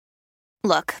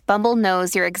Look, Bumble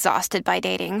knows you're exhausted by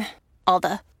dating. All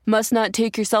the, must not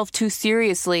take yourself too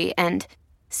seriously, and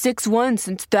 6'1"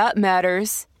 since that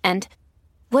matters. And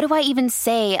what do I even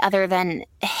say other than,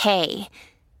 hey?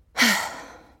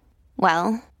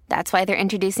 Well, that's why they're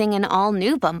introducing an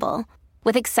all-new Bumble,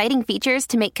 with exciting features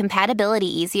to make compatibility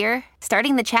easier,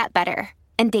 starting the chat better,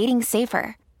 and dating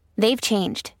safer. They've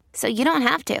changed, so you don't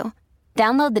have to.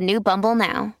 Download the new Bumble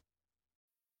now.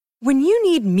 When you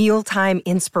need mealtime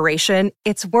inspiration,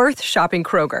 it's worth shopping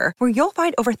Kroger, where you'll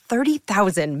find over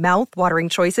 30,000 mouth-watering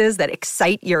choices that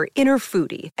excite your inner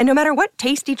foodie. And no matter what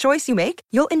tasty choice you make,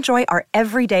 you'll enjoy our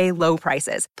everyday low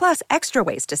prices, plus extra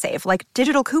ways to save, like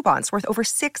digital coupons worth over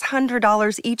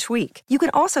 $600 each week. You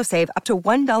can also save up to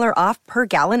 $1 off per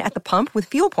gallon at the pump with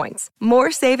fuel points.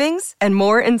 More savings and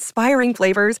more inspiring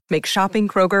flavors make shopping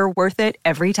Kroger worth it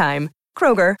every time.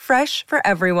 Kroger, fresh for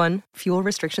everyone. Fuel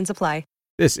restrictions apply.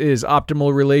 This is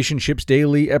Optimal Relationships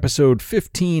Daily, episode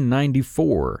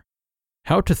 1594,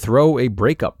 How to Throw a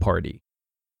Breakup Party,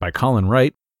 by Colin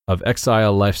Wright of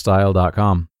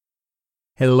ExileLifestyle.com.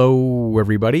 Hello,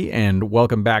 everybody, and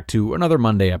welcome back to another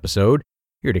Monday episode,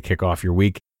 here to kick off your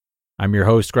week. I'm your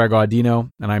host, Greg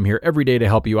Audino, and I'm here every day to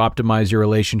help you optimize your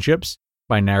relationships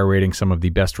by narrating some of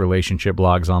the best relationship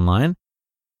blogs online.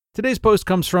 Today's post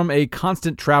comes from a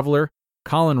constant traveler,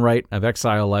 Colin Wright of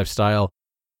Exile Lifestyle.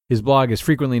 His blog is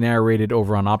frequently narrated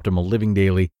over on Optimal Living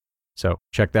Daily, so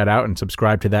check that out and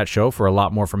subscribe to that show for a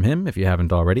lot more from him if you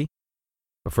haven't already.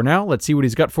 But for now, let's see what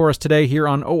he's got for us today here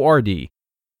on ORD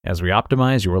as we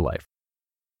optimize your life.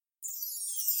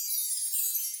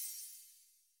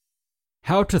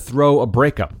 How to Throw a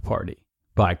Breakup Party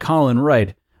by Colin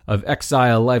Wright of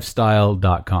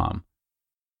ExileLifestyle.com.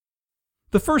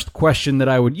 The first question that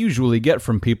I would usually get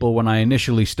from people when I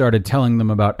initially started telling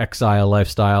them about Exile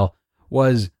Lifestyle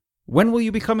was, when will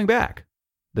you be coming back?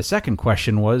 The second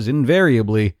question was,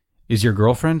 invariably, is your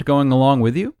girlfriend going along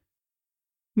with you?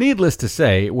 Needless to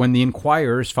say, when the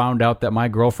inquirers found out that my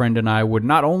girlfriend and I would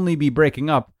not only be breaking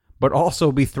up, but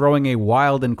also be throwing a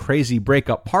wild and crazy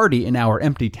breakup party in our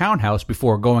empty townhouse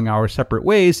before going our separate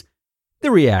ways,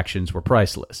 the reactions were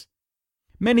priceless.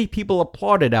 Many people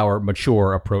applauded our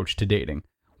mature approach to dating,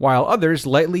 while others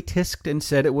lightly tisked and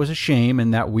said it was a shame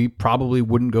and that we probably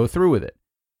wouldn't go through with it.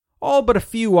 All but a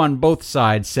few on both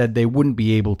sides said they wouldn't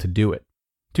be able to do it.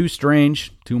 Too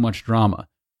strange, too much drama.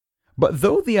 But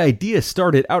though the idea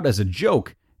started out as a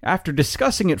joke, after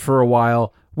discussing it for a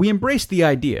while, we embraced the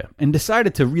idea and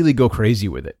decided to really go crazy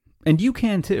with it. And you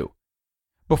can too.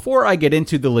 Before I get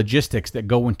into the logistics that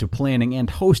go into planning and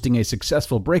hosting a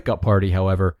successful breakup party,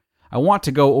 however, I want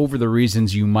to go over the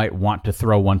reasons you might want to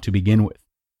throw one to begin with.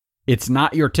 It's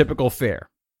not your typical fare.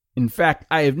 In fact,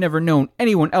 I have never known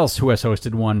anyone else who has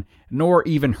hosted one, nor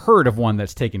even heard of one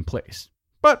that's taken place.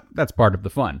 But that's part of the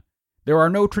fun. There are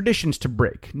no traditions to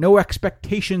break, no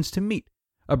expectations to meet.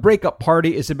 A breakup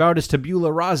party is about as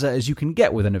tabula rasa as you can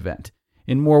get with an event,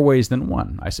 in more ways than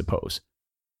one, I suppose.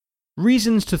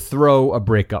 Reasons to throw a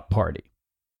breakup party.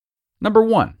 Number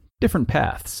 1, different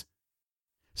paths.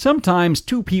 Sometimes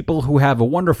two people who have a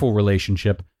wonderful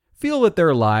relationship feel that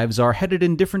their lives are headed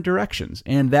in different directions,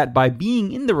 and that by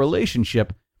being in the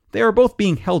relationship, they are both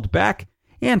being held back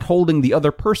and holding the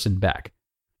other person back.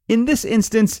 In this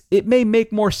instance, it may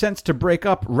make more sense to break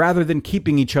up rather than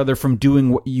keeping each other from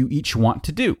doing what you each want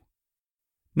to do.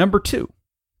 Number 2,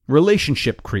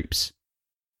 relationship creeps.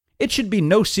 It should be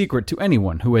no secret to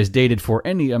anyone who has dated for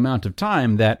any amount of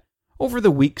time that, over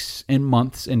the weeks and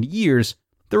months and years,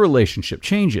 the relationship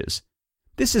changes.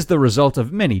 This is the result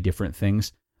of many different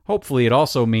things. Hopefully it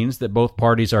also means that both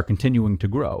parties are continuing to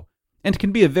grow, and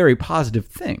can be a very positive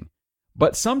thing.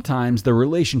 But sometimes the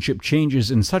relationship changes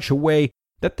in such a way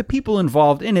that the people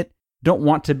involved in it don't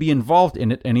want to be involved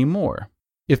in it anymore.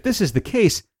 If this is the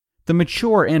case, the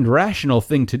mature and rational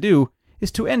thing to do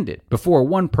is to end it before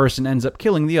one person ends up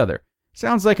killing the other.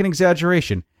 Sounds like an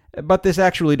exaggeration, but this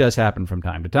actually does happen from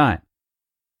time to time.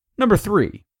 Number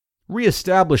 3,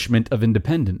 reestablishment of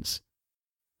independence.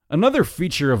 Another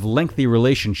feature of lengthy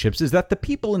relationships is that the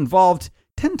people involved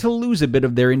tend to lose a bit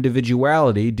of their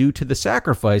individuality due to the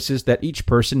sacrifices that each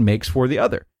person makes for the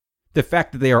other, the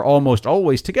fact that they are almost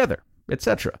always together,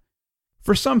 etc.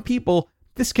 For some people,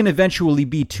 this can eventually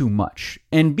be too much,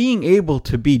 and being able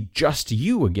to be just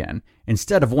you again,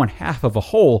 instead of one half of a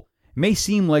whole, may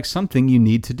seem like something you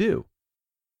need to do.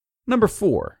 Number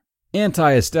 4,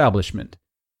 anti-establishment.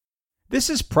 This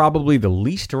is probably the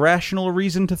least rational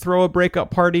reason to throw a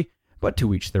breakup party, but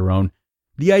to each their own.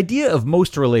 The idea of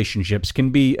most relationships can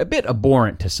be a bit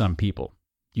abhorrent to some people.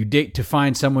 You date to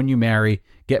find someone you marry,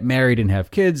 get married and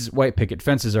have kids, white picket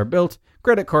fences are built,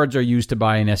 credit cards are used to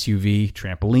buy an SUV,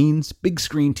 trampolines, big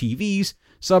screen TVs,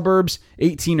 suburbs,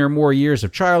 18 or more years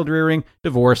of child rearing,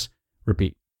 divorce,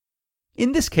 repeat.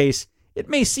 In this case, it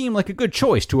may seem like a good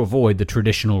choice to avoid the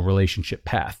traditional relationship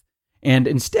path, and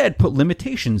instead put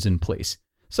limitations in place,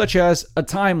 such as a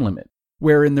time limit,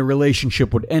 wherein the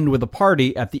relationship would end with a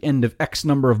party at the end of X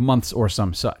number of months or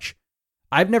some such.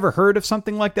 I've never heard of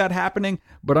something like that happening,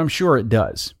 but I'm sure it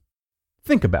does.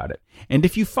 Think about it, and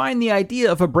if you find the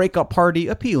idea of a breakup party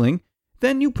appealing,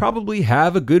 then you probably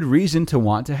have a good reason to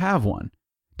want to have one.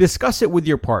 Discuss it with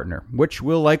your partner, which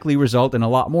will likely result in a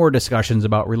lot more discussions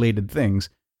about related things.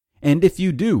 And if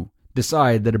you do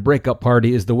decide that a breakup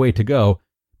party is the way to go,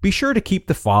 be sure to keep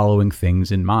the following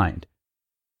things in mind.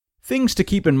 Things to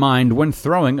keep in mind when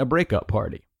throwing a breakup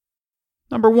party.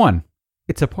 Number 1,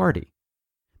 it's a party.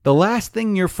 The last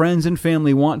thing your friends and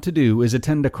family want to do is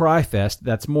attend a cry fest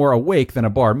that's more awake than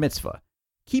a bar mitzvah.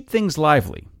 Keep things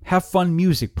lively, have fun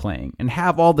music playing, and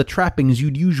have all the trappings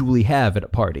you'd usually have at a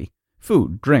party.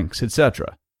 Food, drinks,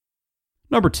 etc.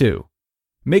 Number 2,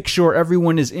 make sure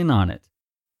everyone is in on it.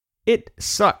 It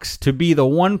sucks to be the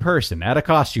one person at a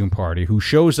costume party who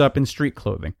shows up in street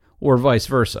clothing, or vice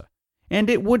versa. And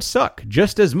it would suck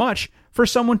just as much for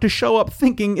someone to show up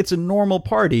thinking it's a normal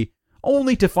party,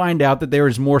 only to find out that there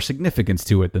is more significance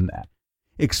to it than that.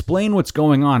 Explain what's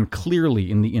going on clearly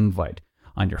in the invite,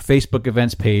 on your Facebook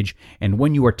events page, and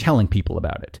when you are telling people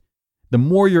about it. The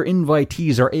more your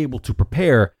invitees are able to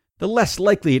prepare, the less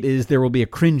likely it is there will be a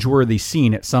cringeworthy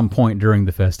scene at some point during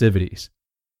the festivities.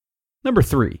 Number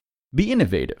 3, be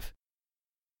innovative.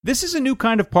 This is a new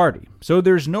kind of party, so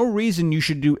there's no reason you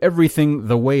should do everything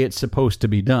the way it's supposed to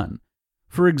be done.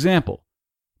 For example,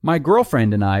 my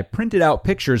girlfriend and I printed out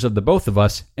pictures of the both of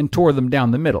us and tore them down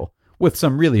the middle, with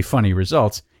some really funny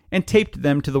results, and taped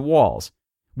them to the walls.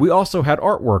 We also had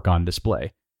artwork on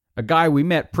display. A guy we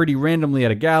met pretty randomly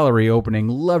at a gallery opening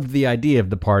loved the idea of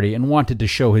the party and wanted to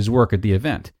show his work at the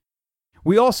event.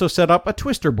 We also set up a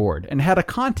Twister board and had a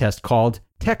contest called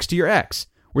Text Your Ex,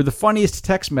 where the funniest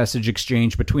text message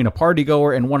exchange between a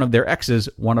partygoer and one of their exes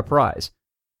won a prize.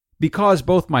 Because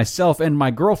both myself and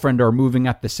my girlfriend are moving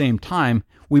at the same time,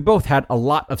 we both had a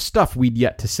lot of stuff we'd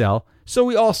yet to sell, so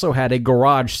we also had a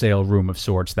garage sale room of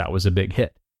sorts that was a big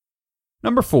hit.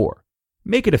 Number 4,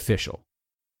 make it official.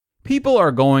 People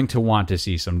are going to want to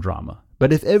see some drama,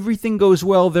 but if everything goes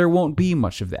well, there won't be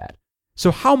much of that.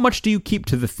 So how much do you keep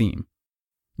to the theme?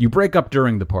 You break up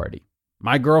during the party.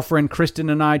 My girlfriend Kristen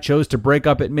and I chose to break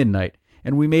up at midnight,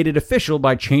 and we made it official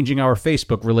by changing our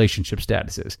Facebook relationship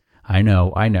statuses. I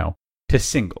know, to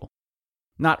single.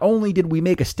 Not only did we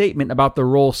make a statement about the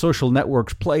role social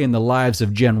networks play in the lives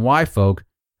of Gen Y folk,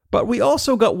 but we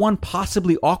also got one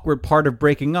possibly awkward part of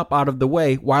breaking up out of the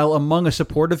way while among a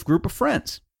supportive group of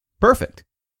friends. Perfect.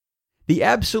 The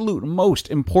absolute most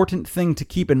important thing to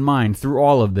keep in mind through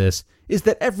all of this is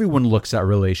that everyone looks at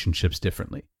relationships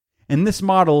differently, and this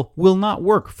model will not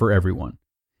work for everyone.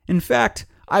 In fact,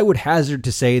 I would hazard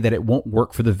to say that it won't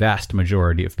work for the vast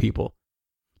majority of people.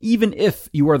 Even if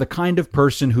you are the kind of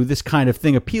person who this kind of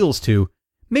thing appeals to,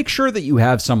 make sure that you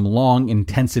have some long,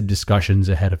 intensive discussions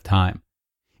ahead of time.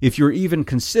 If you're even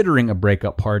considering a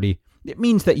breakup party, it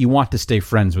means that you want to stay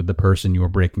friends with the person you are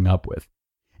breaking up with.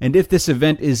 And if this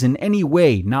event is in any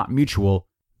way not mutual,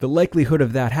 the likelihood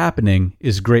of that happening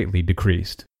is greatly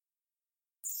decreased.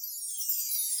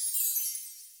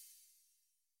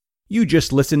 You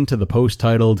just listened to the post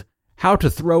titled, How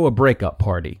to Throw a Breakup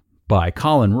Party by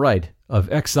Colin Wright of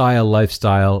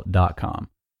ExileLifestyle.com.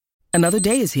 Another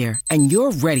day is here, and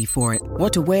you're ready for it.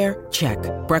 What to wear? Check.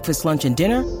 Breakfast, lunch, and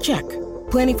dinner? Check.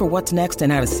 Planning for what's next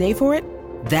and how to save for it?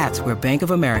 That's where Bank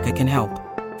of America can help.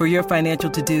 For your financial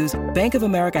to-dos, Bank of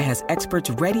America has experts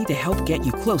ready to help get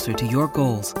you closer to your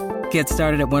goals. Get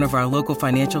started at one of our local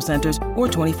financial centers or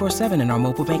 24/7 in our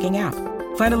mobile banking app.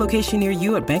 Find a location near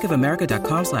you at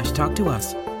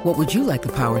bankofamerica.com/talktous. What would you like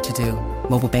the power to do?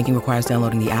 Mobile banking requires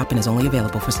downloading the app and is only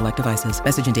available for select devices.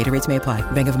 Message and data rates may apply.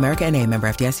 Bank of America NA, member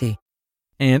FDIC.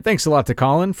 And thanks a lot to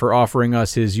Colin for offering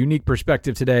us his unique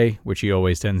perspective today, which he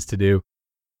always tends to do.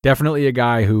 Definitely a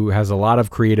guy who has a lot of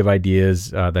creative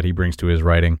ideas that he brings to his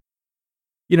writing.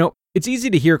 You know, it's easy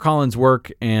to hear Colin's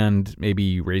work and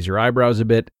maybe raise your eyebrows a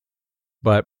bit,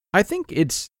 but I think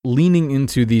it's leaning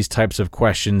into these types of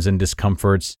questions and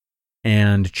discomforts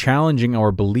and challenging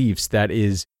our beliefs that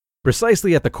is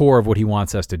precisely at the core of what he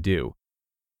wants us to do.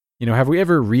 You know, have we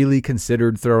ever really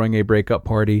considered throwing a breakup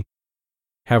party?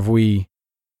 Have we,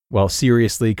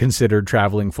 seriously considered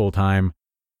traveling full-time?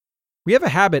 We have a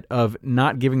habit of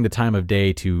not giving the time of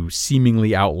day to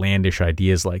seemingly outlandish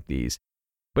ideas like these.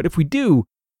 But if we do,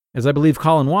 as I believe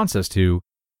Colin wants us to,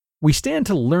 we stand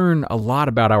to learn a lot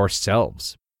about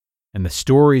ourselves and the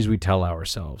stories we tell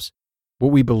ourselves,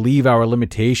 what we believe our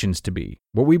limitations to be,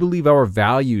 what we believe our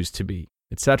values to be,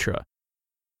 etc.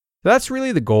 That's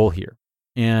really the goal here.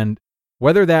 And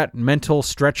whether that mental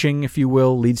stretching, if you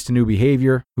will, leads to new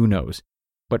behavior, who knows?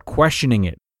 But questioning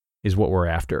it is what we're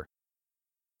after.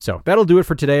 So that'll do it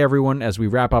for today, everyone, as we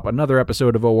wrap up another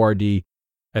episode of ORD.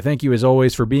 I thank you as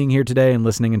always for being here today and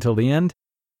listening until the end.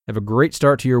 Have a great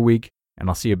start to your week, and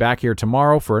I'll see you back here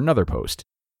tomorrow for another post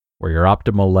where your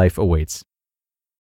optimal life awaits.